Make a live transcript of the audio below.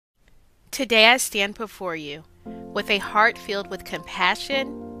Today I stand before you with a heart filled with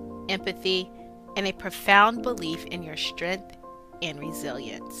compassion, empathy, and a profound belief in your strength and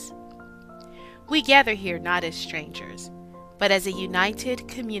resilience. We gather here not as strangers, but as a united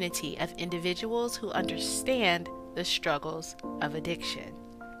community of individuals who understand the struggles of addiction.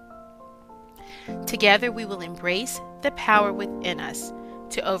 Together we will embrace the power within us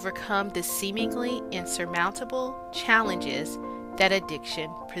to overcome the seemingly insurmountable challenges that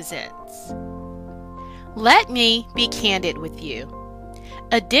addiction presents. Let me be candid with you.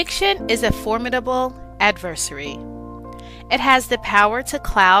 Addiction is a formidable adversary. It has the power to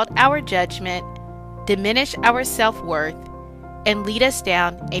cloud our judgment, diminish our self-worth, and lead us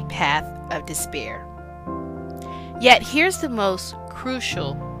down a path of despair. Yet here's the most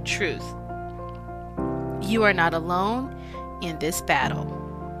crucial truth. You are not alone in this battle.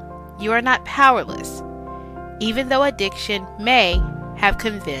 You are not powerless, even though addiction may have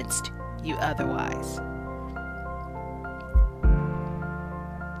convinced you otherwise.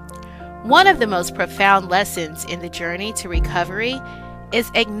 One of the most profound lessons in the journey to recovery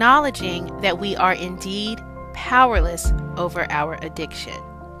is acknowledging that we are indeed powerless over our addiction.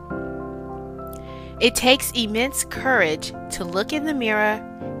 It takes immense courage to look in the mirror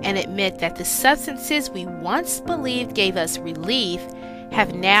and admit that the substances we once believed gave us relief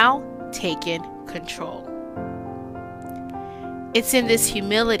have now taken control. It's in this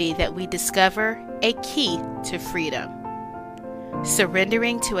humility that we discover a key to freedom.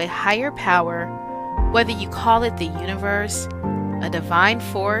 Surrendering to a higher power, whether you call it the universe, a divine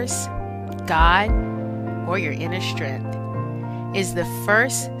force, God, or your inner strength, is the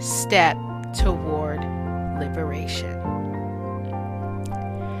first step toward liberation.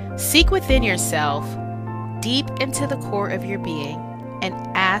 Seek within yourself, deep into the core of your being, and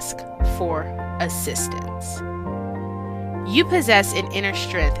ask for assistance. You possess an inner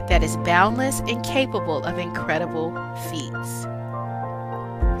strength that is boundless and capable of incredible feats.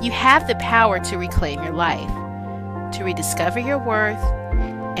 You have the power to reclaim your life, to rediscover your worth,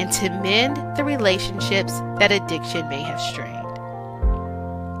 and to mend the relationships that addiction may have strained.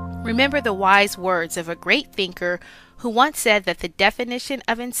 Remember the wise words of a great thinker who once said that the definition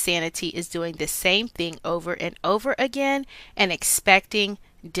of insanity is doing the same thing over and over again and expecting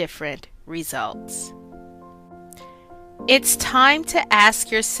different results. It's time to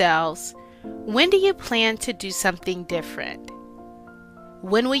ask yourselves, when do you plan to do something different?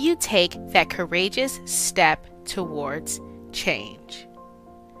 When will you take that courageous step towards change?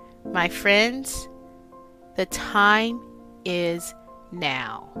 My friends, the time is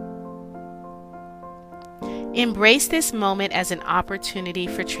now. Embrace this moment as an opportunity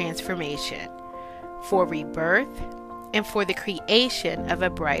for transformation, for rebirth, and for the creation of a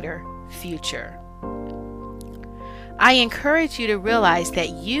brighter future. I encourage you to realize that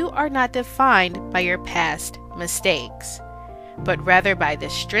you are not defined by your past mistakes, but rather by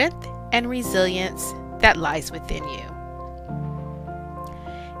the strength and resilience that lies within you.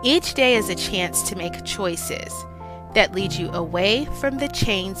 Each day is a chance to make choices that lead you away from the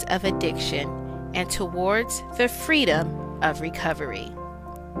chains of addiction and towards the freedom of recovery.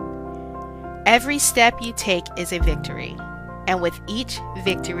 Every step you take is a victory, and with each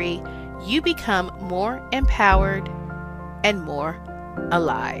victory, you become more empowered and more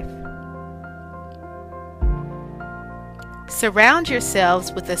alive. Surround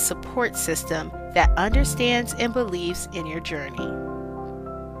yourselves with a support system that understands and believes in your journey.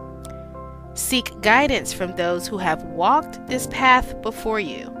 Seek guidance from those who have walked this path before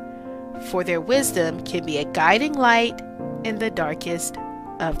you, for their wisdom can be a guiding light in the darkest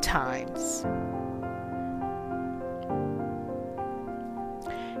of times.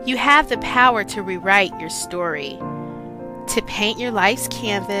 You have the power to rewrite your story, to paint your life's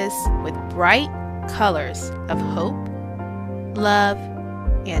canvas with bright colors of hope, love,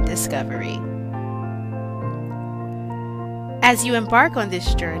 and discovery. As you embark on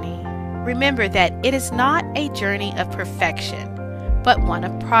this journey, remember that it is not a journey of perfection, but one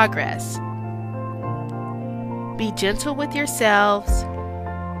of progress. Be gentle with yourselves,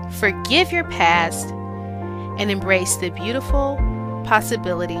 forgive your past, and embrace the beautiful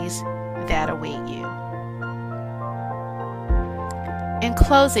possibilities that await you. In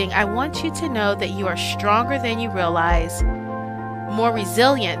closing, I want you to know that you are stronger than you realize, more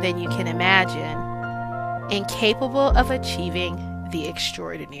resilient than you can imagine, and capable of achieving the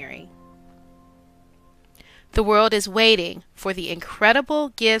extraordinary. The world is waiting for the incredible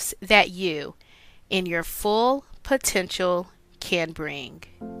gifts that you, in your full potential, can bring.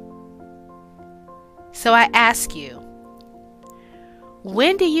 So I ask you,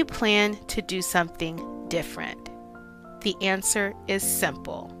 when do you plan to do something different? The answer is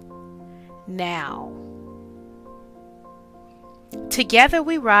simple. now. Together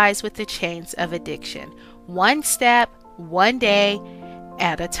we rise with the chains of addiction, one step, one day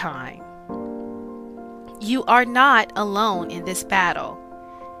at a time. You are not alone in this battle.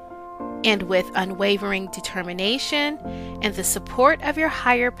 And with unwavering determination and the support of your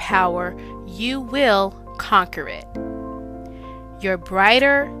higher power, you will conquer it. Your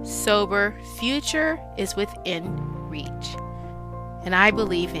brighter, sober future is within reach. And I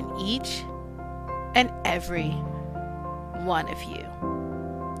believe in each and every one of you.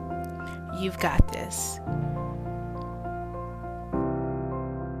 You've got this.